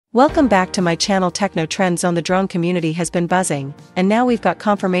Welcome back to my channel. Techno Trend Zone. The drone community has been buzzing, and now we've got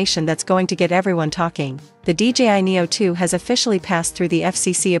confirmation that's going to get everyone talking. The DJI Neo 2 has officially passed through the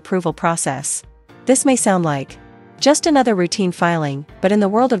FCC approval process. This may sound like just another routine filing, but in the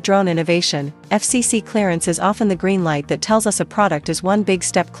world of drone innovation, FCC clearance is often the green light that tells us a product is one big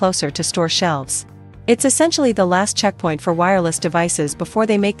step closer to store shelves. It's essentially the last checkpoint for wireless devices before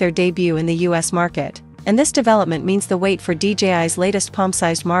they make their debut in the US market. And this development means the wait for DJI's latest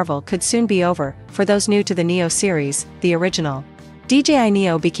palm-sized marvel could soon be over. For those new to the Neo series, the original DJI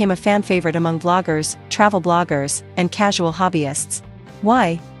Neo became a fan favorite among vloggers, travel bloggers, and casual hobbyists.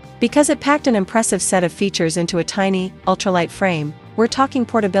 Why? Because it packed an impressive set of features into a tiny, ultralight frame. We're talking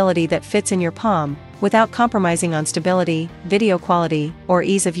portability that fits in your palm, without compromising on stability, video quality, or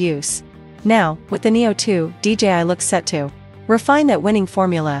ease of use. Now, with the Neo 2, DJI looks set to refine that winning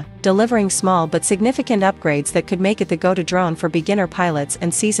formula, delivering small but significant upgrades that could make it the go-to drone for beginner pilots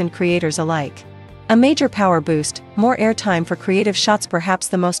and seasoned creators alike. A major power boost, more airtime for creative shots. Perhaps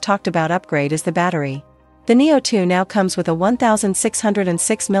the most talked about upgrade is the battery. The Neo 2 now comes with a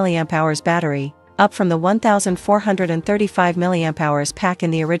 1606 mAh battery, up from the 1435 mAh pack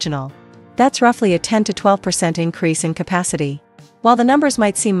in the original. That's roughly a 10 to 12% increase in capacity. While the numbers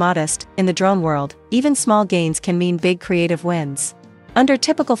might seem modest, in the drone world, even small gains can mean big creative wins. Under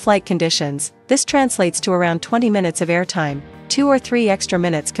typical flight conditions, this translates to around 20 minutes of airtime, 2 or 3 extra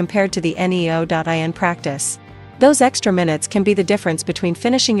minutes compared to the Neo.in practice. Those extra minutes can be the difference between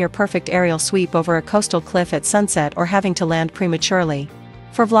finishing your perfect aerial sweep over a coastal cliff at sunset or having to land prematurely.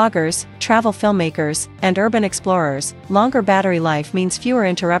 For vloggers, travel filmmakers, and urban explorers, longer battery life means fewer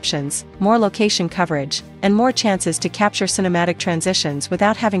interruptions, more location coverage, and more chances to capture cinematic transitions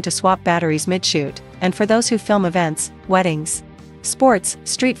without having to swap batteries mid-shoot. And for those who film events, weddings, sports,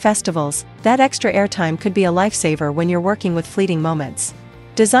 street festivals, that extra airtime could be a lifesaver when you're working with fleeting moments.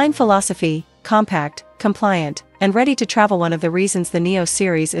 Design philosophy: compact, compliant, and ready to travel. One of the reasons the Neo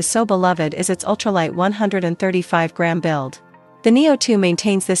series is so beloved is its ultralight 135-gram build. The Neo 2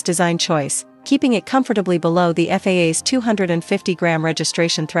 maintains this design choice, keeping it comfortably below the FAA's 250-gram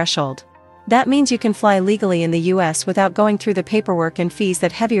registration threshold. That means you can fly legally in the US without going through the paperwork and fees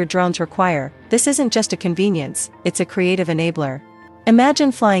that heavier drones require. This isn't just a convenience, it's a creative enabler.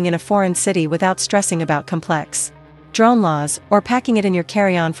 Imagine flying in a foreign city without stressing about complex drone laws, or packing it in your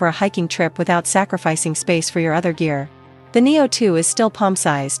carry-on for a hiking trip without sacrificing space for your other gear. The Neo 2 is still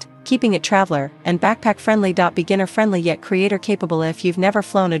palm-sized, keeping it traveler and backpack-friendly. Beginner-friendly yet creator-capable. If you've never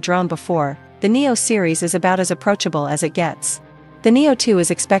flown a drone before, the Neo series is about as approachable as it gets. The Neo 2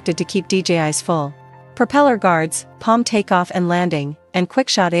 is expected to keep DJI's full propeller guards, palm takeoff and landing, and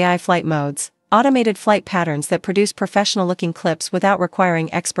quickshot AI flight modes, automated flight patterns that produce professional-looking clips without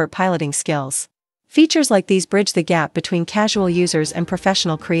requiring expert piloting skills. Features like these bridge the gap between casual users and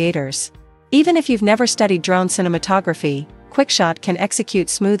professional creators. Even if you've never studied drone cinematography, Quickshot can execute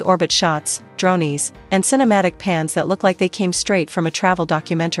smooth orbit shots, dronies, and cinematic pans that look like they came straight from a travel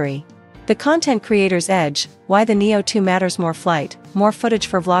documentary. The content creator's edge: why the Neo 2 matters. More flight, more footage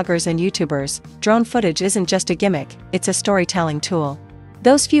for vloggers and YouTubers. Drone footage isn't just a gimmick, it's a storytelling tool.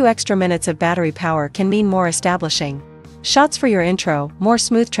 Those few extra minutes of battery power can mean more establishing shots for your intro, more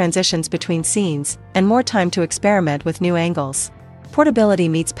smooth transitions between scenes, and more time to experiment with new angles. Portability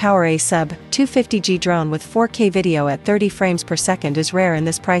meets power. A sub-250G drone with 4K video at 30 frames per second is rare in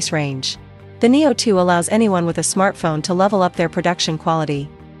this price range. The Neo 2 allows anyone with a smartphone to level up their production quality.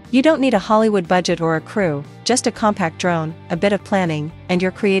 You don't need a Hollywood budget or a crew, just a compact drone, a bit of planning, and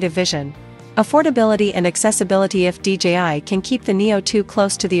your creative vision. Affordability and accessibility: if DJI can keep the Neo 2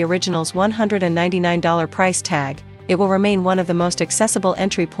 close to the original's $199 price tag, it will remain one of the most accessible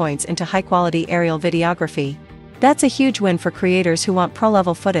entry points into high-quality aerial videography. That's a huge win for creators who want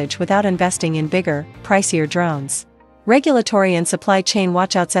pro-level footage without investing in bigger, pricier drones. Regulatory and supply chain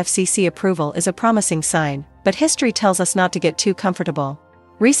watchouts: FCC approval is a promising sign, but history tells us not to get too comfortable.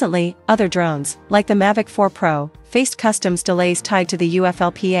 Recently, other drones, like the Mavic 4 Pro, faced customs delays tied to the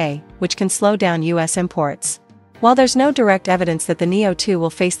UFLPA, which can slow down US imports. While there's no direct evidence that the Neo 2 will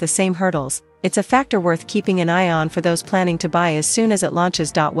face the same hurdles, it's a factor worth keeping an eye on for those planning to buy as soon as it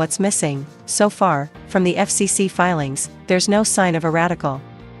launches. What's missing? So far, from the FCC filings, there's no sign of a radical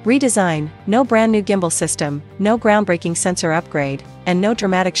redesign, no brand new gimbal system, no groundbreaking sensor upgrade, and no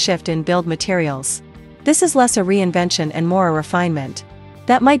dramatic shift in build materials. This is less a reinvention and more a refinement.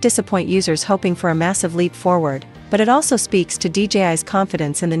 That might disappoint users hoping for a massive leap forward, but it also speaks to DJI's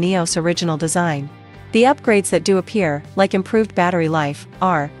confidence in the Neo's original design. The upgrades that do appear, like improved battery life,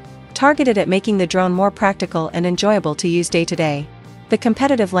 are targeted at making the drone more practical and enjoyable to use day to day. The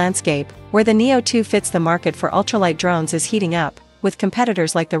competitive landscape, where the Neo 2 fits the market for ultralight drones, is heating up. with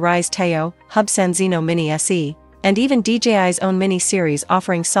competitors like the Rise Teo, Hubsan Zeno Mini SE, and even DJI's own Mini series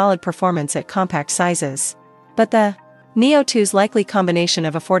offering solid performance at compact sizes. But the Neo 2's likely combination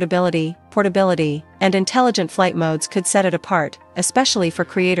of affordability, portability, and intelligent flight modes could set it apart, especially for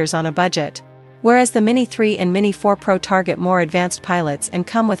creators on a budget. Whereas the Mini 3 and Mini 4 Pro target more advanced pilots and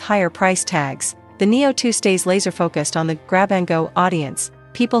come with higher price tags, the Neo 2 stays laser-focused on the grab-and-go audience,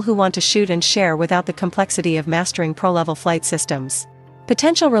 people who want to shoot and share without the complexity of mastering pro-level flight systems.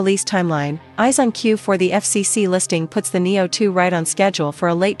 Potential release timeline: eyes on queue for the FCC listing puts the Neo 2 right on schedule for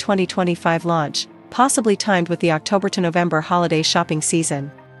a late 2025 launch, possibly timed with the October to November holiday shopping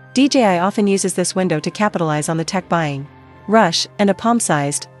season. DJI often uses this window to capitalize on the tech buying rush, and a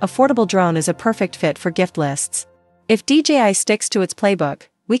palm-sized, affordable drone is a perfect fit for gift lists. If DJI sticks to its playbook,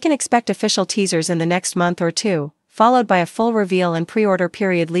 we can expect official teasers in the next month or two, followed by a full reveal and pre-order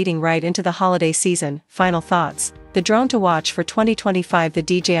period leading right into the holiday season. Final thoughts: the drone to watch for 2025. The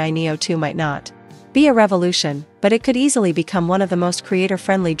DJI Neo 2 might not be a revolution, but it could easily become one of the most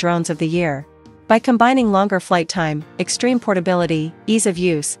creator-friendly drones of the year. By combining longer flight time, extreme portability, ease of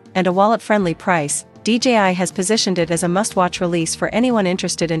use, and a wallet-friendly price, DJI has positioned it as a must-watch release for anyone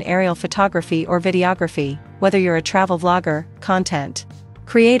interested in aerial photography or videography, whether you're a travel vlogger, content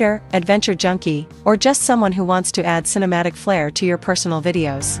creator, adventure junkie, or just someone who wants to add cinematic flair to your personal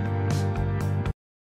videos.